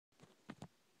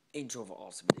Intro for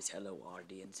awesomeness. Hello,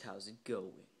 audience. How's it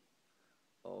going?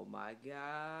 Oh my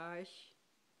gosh.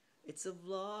 It's a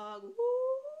vlog. Woo!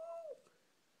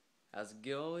 How's it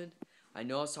going? I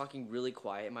know I was talking really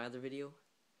quiet in my other video.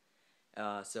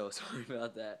 So sorry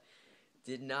about that.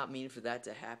 Did not mean for that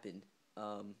to happen.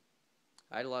 I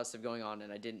had a lot of stuff going on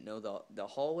and I didn't know the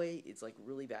hallway. It's like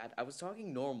really bad. I was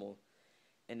talking normal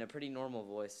in a pretty normal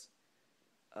voice.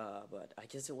 But I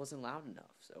guess it wasn't loud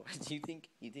enough. So do you think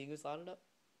it was loud enough?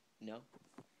 No?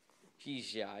 She's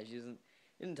shy. She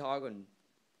didn't talk when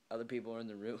other people are in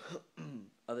the room.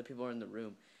 Other people are in the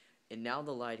room. And now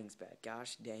the lighting's bad.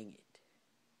 Gosh dang it.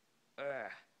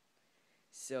 Ugh.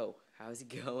 So, how's it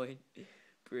going?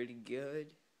 Pretty good.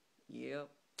 Yep.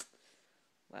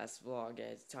 Last vlog,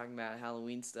 guys, talking about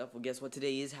Halloween stuff. Well, guess what?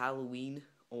 Today is Halloween.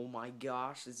 Oh my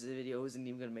gosh, this video isn't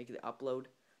even gonna make the upload.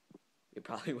 It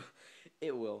probably will.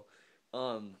 It will.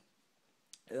 Oh,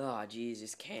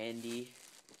 Jesus, candy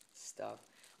stuff.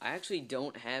 I actually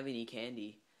don't have any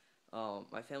candy.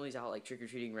 My family's out like trick or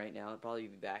treating right now. I'll probably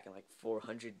be back in like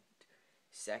 400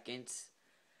 seconds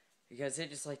because they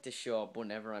just like to show up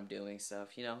whenever I'm doing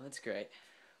stuff. You know, it's great.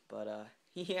 But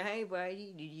yeah, hey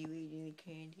buddy, did you eat any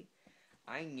candy?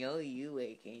 I know you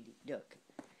ate candy. Look,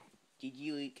 did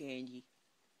you eat candy?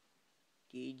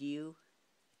 Did you?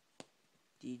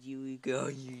 Did you eat? Oh,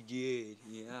 you did.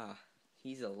 Yeah,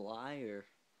 he's a liar.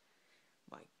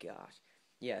 My gosh.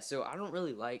 Yeah, so I don't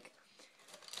really like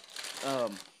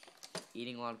um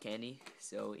eating a lot of candy.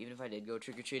 So even if I did go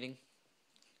trick or treating,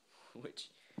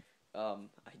 which I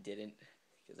didn't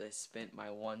because I spent my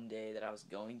one day that I was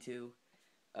going to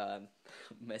um,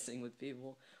 messing with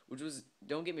people, which was,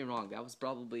 don't get me wrong, that was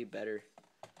probably better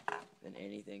than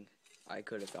anything I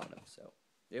could have thought of. So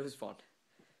it was fun.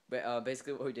 But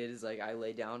basically, what we did is like I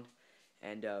lay down,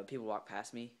 and people walked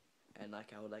past me, and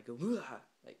like I would like go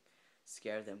like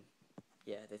scare them.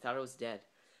 Yeah, they thought I was dead.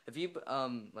 If you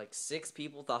like 6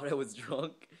 people thought I was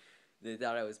drunk, they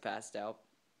thought I was passed out.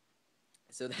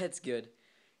 So that's good.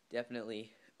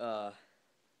 Definitely, because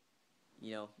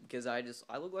I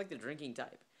look like the drinking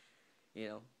type. You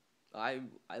know, I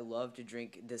love to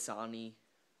drink Dasani.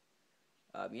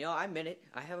 I admit it.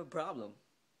 I have a problem.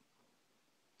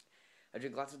 I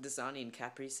drink lots of Dasani and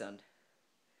Capri Sun.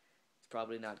 It's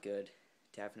probably not good.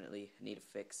 Definitely need a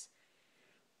fix.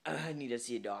 I need to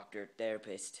see a doctor,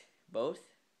 therapist.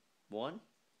 Both? One?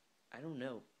 I don't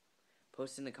know.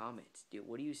 Post in the comments. Dude,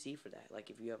 what do you see for that? Like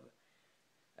if you have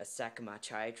a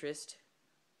psychiatrist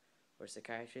or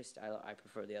psychiatrist, I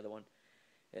prefer the other one.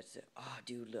 It's oh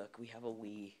dude, look, we have a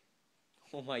Wii.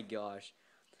 Oh my gosh.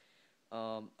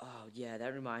 Oh yeah,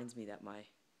 that reminds me that my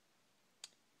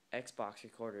Xbox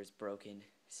recorder is broken.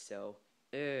 So,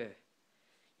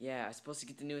 yeah, I was supposed to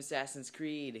get the new Assassin's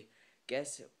Creed.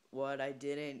 Guess what? I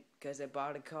didn't because I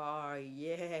bought a car.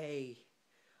 Yay!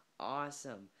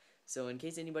 Awesome. So, in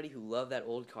case anybody who loved that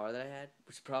old car that I had,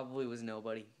 which probably was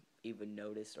nobody even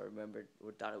noticed or remembered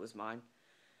or thought it was mine,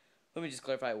 let me just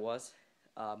clarify it was.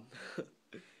 Um,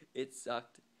 it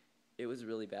sucked. It was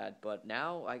really bad. But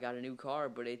now I got a new car,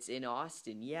 but it's in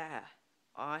Austin. Yeah.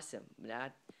 Awesome.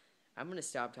 I'm going to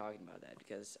stop talking about that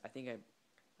because I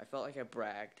felt like I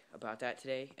bragged about that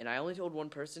today. And I only told one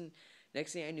person.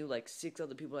 Next thing I knew, like 6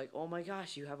 other people like, oh my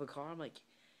gosh, you have a car? I'm like,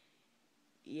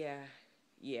 yeah,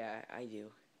 yeah, I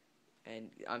do.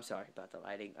 And I'm sorry about the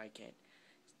lighting. I can't.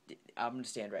 I'm going to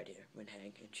stand right here and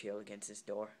hang and chill against this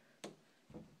door.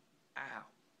 Ow.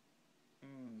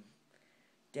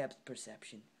 Depth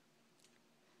perception.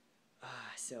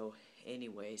 So,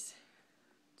 anyways,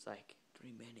 it's like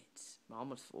 3 minutes.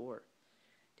 Almost 4.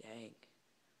 Dang.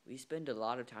 We spend a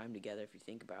lot of time together if you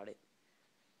think about it.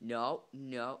 No,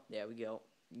 no. There we go.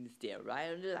 You stare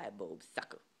right under the light bulb,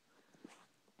 sucker.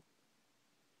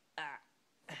 Ah.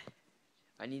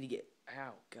 I need to get.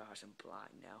 Oh, gosh, I'm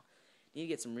blind now. Need to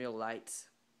get some real lights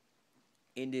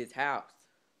in this house.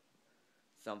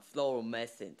 Some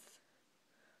fluorescence.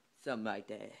 Something like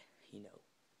that. You know.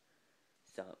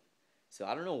 Something. So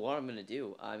I don't know what I'm gonna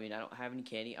do. I mean, I don't have any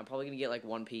candy. I'm probably gonna get like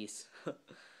one piece.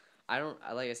 I don't.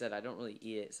 Like I said, I don't really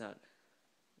eat it. It's not.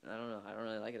 I don't know. I don't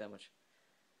really like it that much.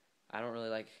 I don't really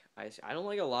like. I don't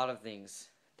like a lot of things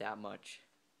that much.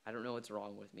 I don't know what's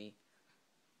wrong with me.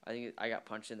 I think I got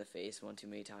punched in the face one too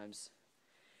many times.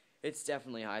 It's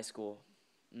definitely high school.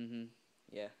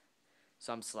 Yeah.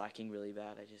 So I'm slacking really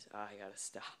bad. I gotta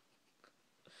stop.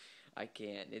 I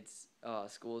can't.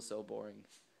 School is so boring.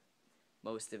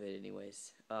 Most of it,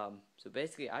 anyways. So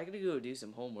basically, I gotta go do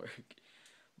some homework.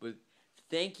 But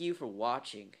thank you for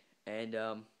watching. And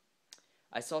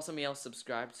I saw somebody else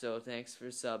subscribed, so thanks for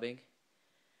subbing.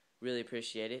 Really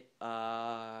appreciate it.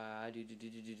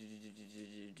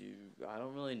 I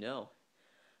don't really know.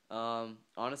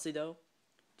 Honestly though,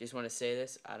 just want to say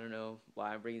this. I don't know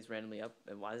why I'm bringing this randomly up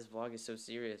and why this vlog is so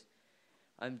serious.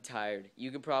 I'm tired.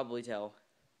 You can probably tell.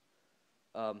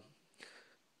 Um,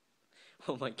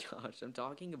 oh my gosh, I'm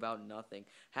talking about nothing.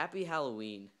 Happy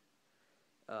Halloween.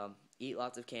 Eat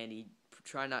lots of candy.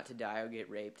 Try not to die or get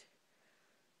raped.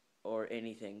 Or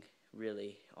anything,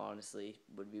 really, honestly,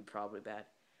 would be probably bad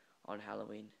on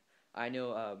Halloween. I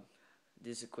know,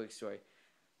 this is a quick story.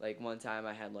 Like, one time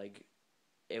I had, like,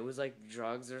 it was like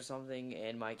drugs or something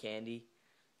in my candy.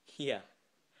 Yeah.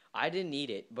 I didn't eat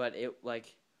it, but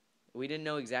like, we didn't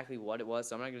know exactly what it was,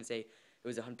 so I'm not going to say it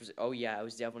was 100%. Oh, yeah, it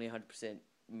was definitely 100%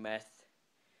 meth.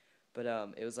 But,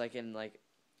 it was, like, in, like,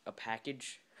 a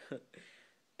package.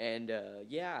 And,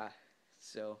 yeah.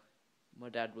 So, my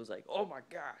dad was like, oh, my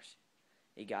gosh.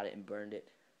 He got it and burned it.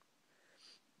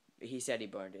 He said he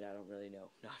burned it. I don't really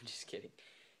know. No, I'm just kidding.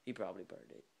 He probably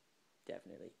burned it.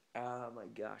 Definitely. Oh, my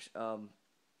gosh.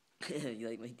 You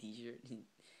like my t-shirt?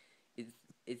 It's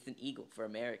it's an eagle for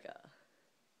America.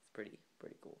 It's pretty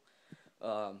cool.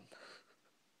 Um,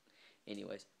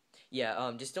 anyways,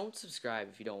 yeah. Just don't subscribe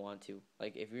if you don't want to.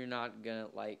 Like, if you're not gonna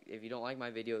like, if you don't like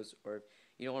my videos or if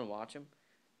you don't want to watch them,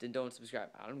 then don't subscribe.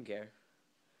 I don't care.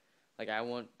 Like, I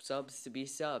want subs to be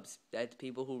subs. That's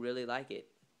people who really like it.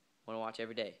 Want to watch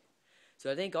every day.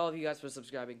 So I thank all of you guys for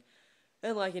subscribing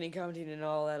and liking and commenting and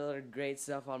all that other great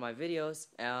stuff on my videos.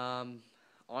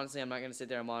 Honestly, I'm not going to sit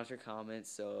there and monitor comments,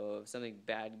 so if something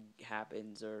bad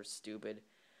happens or stupid,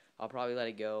 I'll probably let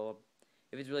it go.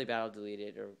 If it's really bad, I'll delete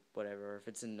it or whatever. If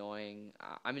it's annoying,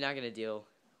 I'm not going to deal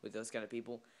with those kind of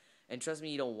people. And trust me,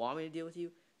 you don't want me to deal with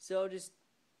you, so just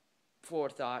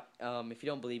forethought. If you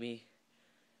don't believe me,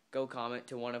 go comment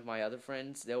to one of my other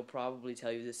friends. They'll probably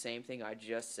tell you the same thing I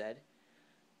just said,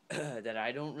 that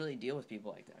I don't really deal with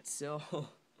people like that. So,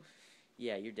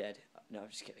 yeah, you're dead. No, I'm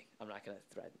just kidding. I'm not going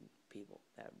to threaten people.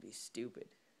 That would be stupid.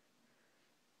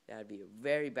 That would be a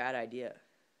very bad idea.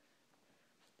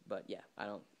 But, yeah,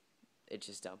 it's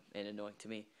just dumb and annoying to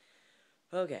me.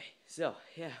 Okay, so,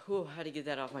 yeah, how to get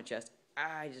that off my chest.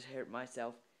 I just hurt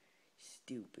myself.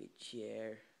 Stupid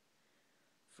chair.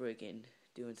 Freaking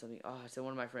doing something. Oh, so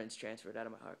one of my friends transferred out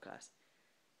of my art class.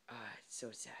 It's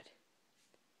so sad.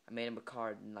 I made him a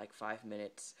card in like 5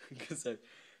 minutes because I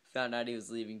found out he was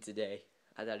leaving today.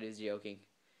 I thought he was joking.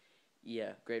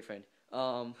 Yeah, great friend.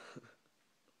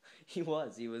 He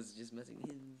was just messing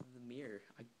with the mirror.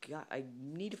 I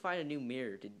need to find a new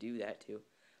mirror to do that too.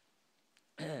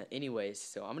 Anyways,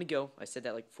 so I'm gonna go. I said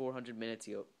that like 400 minutes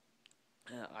ago.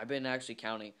 I've been actually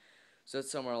counting, so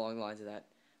it's somewhere along the lines of that.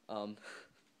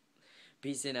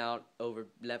 Peacing out over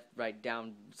left, right,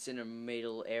 down, center,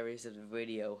 middle areas of the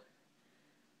video.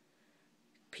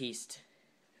 Peaced.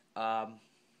 Yeah,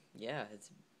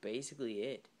 that's basically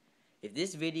it. If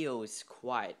this video is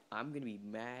quiet, I'm gonna be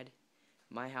mad.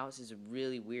 My house is a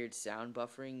really weird sound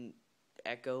buffering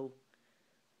echo.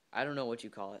 I don't know what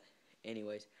you call it.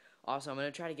 Anyways, also I'm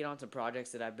gonna try to get on some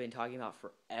projects that I've been talking about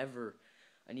forever.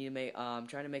 I need to make. I'm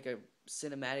trying to make a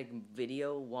cinematic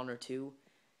video, 1 or 2,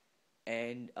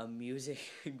 and a music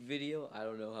video. I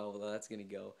don't know how well that's gonna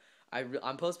go.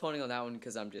 I'm postponing on that one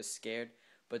because I'm just scared.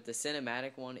 But the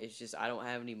cinematic one is just I don't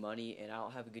have any money and I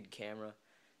don't have a good camera,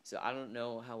 so I don't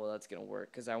know how well that's gonna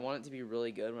work. Cause I want it to be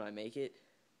really good when I make it.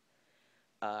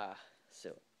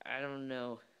 So I don't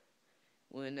know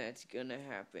when that's gonna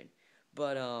happen.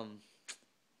 But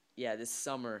yeah, this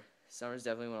summer's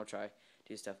definitely when I'll try to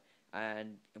do stuff.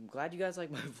 And I'm glad you guys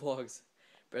like my vlogs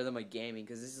better than my gaming,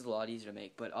 because this is a lot easier to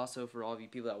make. But also for all of you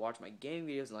people that watch my gaming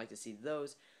videos and like to see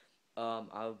those,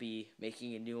 I'll be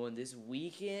making a new one this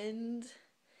weekend.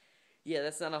 Yeah,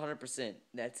 that's not 100%.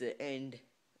 That's an end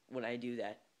when I do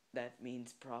that. That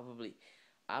means probably,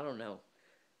 I don't know.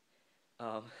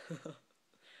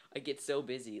 I get so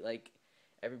busy. Like,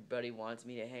 everybody wants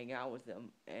me to hang out with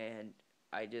them, and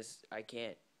I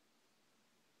can't.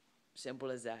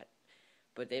 Simple as that.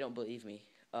 But they don't believe me.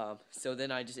 So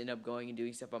then I just end up going and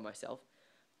doing stuff by myself,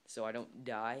 so I don't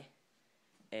die,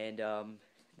 and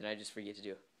then I just forget to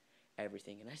do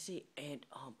everything. And I say "and"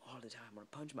 all the time. I'm gonna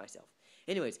punch myself.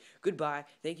 Anyways, goodbye.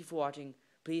 Thank you for watching.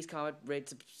 Please comment, rate,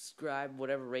 subscribe,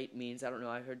 whatever rate means. I don't know.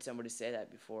 I heard somebody say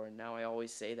that before, and now I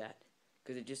always say that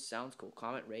because it just sounds cool.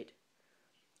 Comment, rate.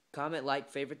 Comment, like,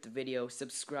 favorite the video.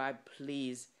 Subscribe,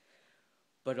 please.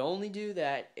 But only do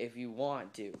that if you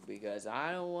want to, because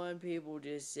I don't want people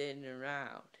just sitting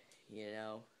around, you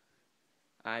know.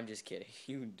 I'm just kidding.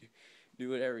 You can do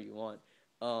whatever you want.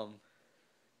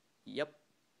 Yep.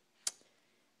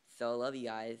 So I love you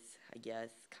guys, I guess,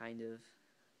 kind of.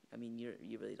 I mean, you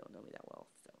really don't know me that well,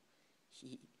 so.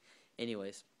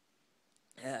 Anyways.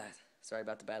 Sorry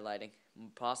about the bad lighting.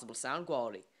 Possible sound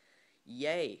quality.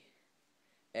 Yay.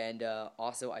 And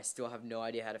also, I still have no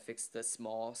idea how to fix the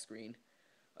small screen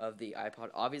of the iPod.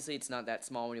 Obviously, it's not that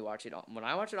small when you watch it. When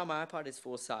I watch it on my iPod, it's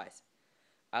full size.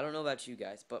 I don't know about you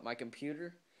guys, but my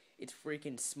computer, it's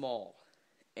freaking small.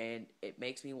 And it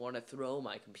makes me want to throw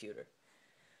my computer.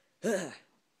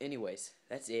 Anyways,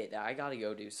 that's it. I gotta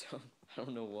go do some. I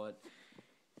don't know what.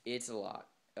 It's a lot.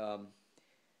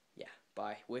 Yeah,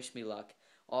 bye. Wish me luck.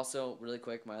 Also, really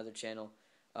quick, my other channel.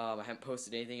 I haven't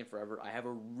posted anything in forever. I have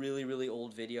a really, really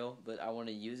old video, but I want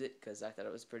to use it because I thought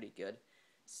it was pretty good.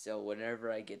 So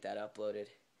whenever I get that uploaded,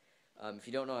 if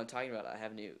you don't know what I'm talking about, I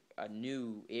have a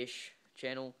new-ish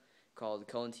channel called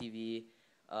Cullen TV.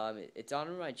 It's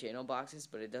on my channel boxes,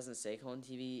 but it doesn't say Cullen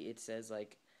TV. It says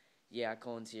like, yeah,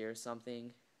 Cullen's here or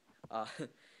something.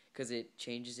 Because it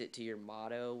changes it to your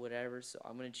motto, whatever. So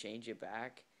I'm going to change it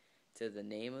back to the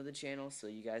name of the channel so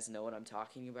you guys know what I'm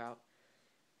talking about.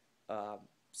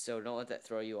 So don't let that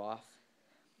throw you off.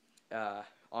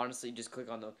 Honestly, just click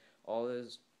on all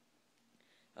those.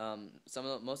 Most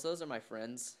of those are my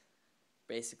friends,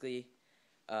 basically.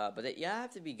 But you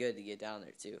have to be good to get down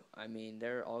there too. I mean,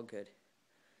 they're all good.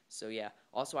 So yeah.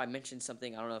 Also, I mentioned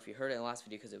something. I don't know if you heard it in the last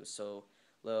video because it was so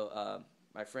low.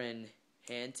 My friend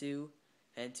Hantu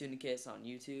Nikiss on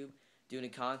YouTube doing a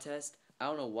contest. I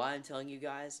don't know why I'm telling you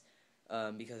guys,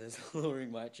 because it's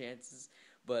lowering my chances.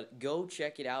 But go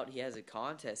check it out. He has a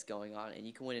contest going on, and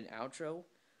you can win an outro.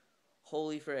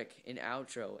 Holy frick, an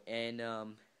outro, and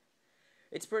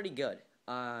it's pretty good.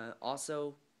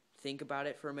 Also, think about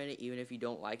it for a minute, even if you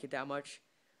don't like it that much.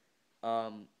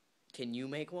 Can you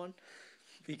make one?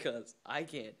 Because I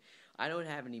can't. I don't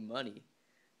have any money.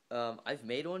 I've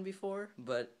made one before,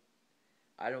 but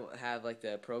I don't have like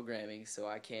the programming, so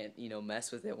I can't,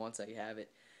 mess with it once I have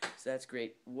it. So that's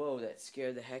great. Whoa, that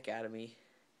scared the heck out of me.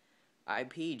 I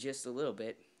peed just a little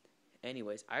bit.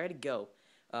 Anyways, I gotta go.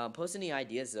 Post any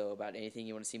ideas though about anything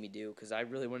you want to see me do, because I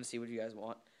really want to see what you guys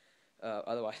want.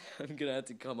 Otherwise, I'm gonna have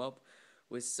to come up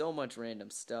with so much random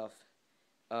stuff.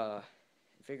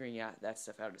 Figuring out that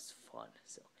stuff out is fun.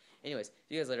 So, anyways, see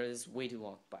you guys later. This is way too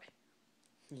long. Bye.